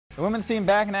The women's team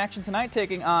back in action tonight,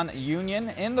 taking on Union.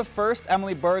 In the first,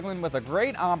 Emily Berglund with a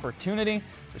great opportunity,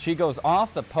 but she goes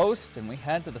off the post, and we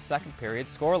head to the second period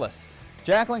scoreless.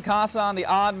 Jacqueline Casa on the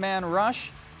odd man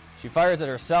rush. She fires it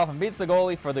herself and beats the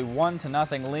goalie for the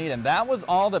 1-0 lead, and that was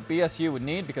all that BSU would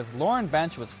need because Lauren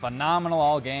Bench was phenomenal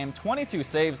all game. 22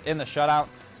 saves in the shutout.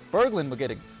 Berglund will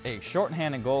get a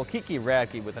shorthanded goal. Kiki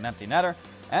Radke with an empty netter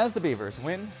as the Beavers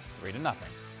win 3-0.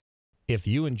 If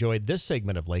you enjoyed this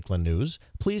segment of Lakeland News,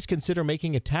 please consider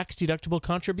making a tax-deductible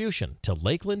contribution to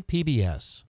Lakeland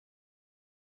PBS.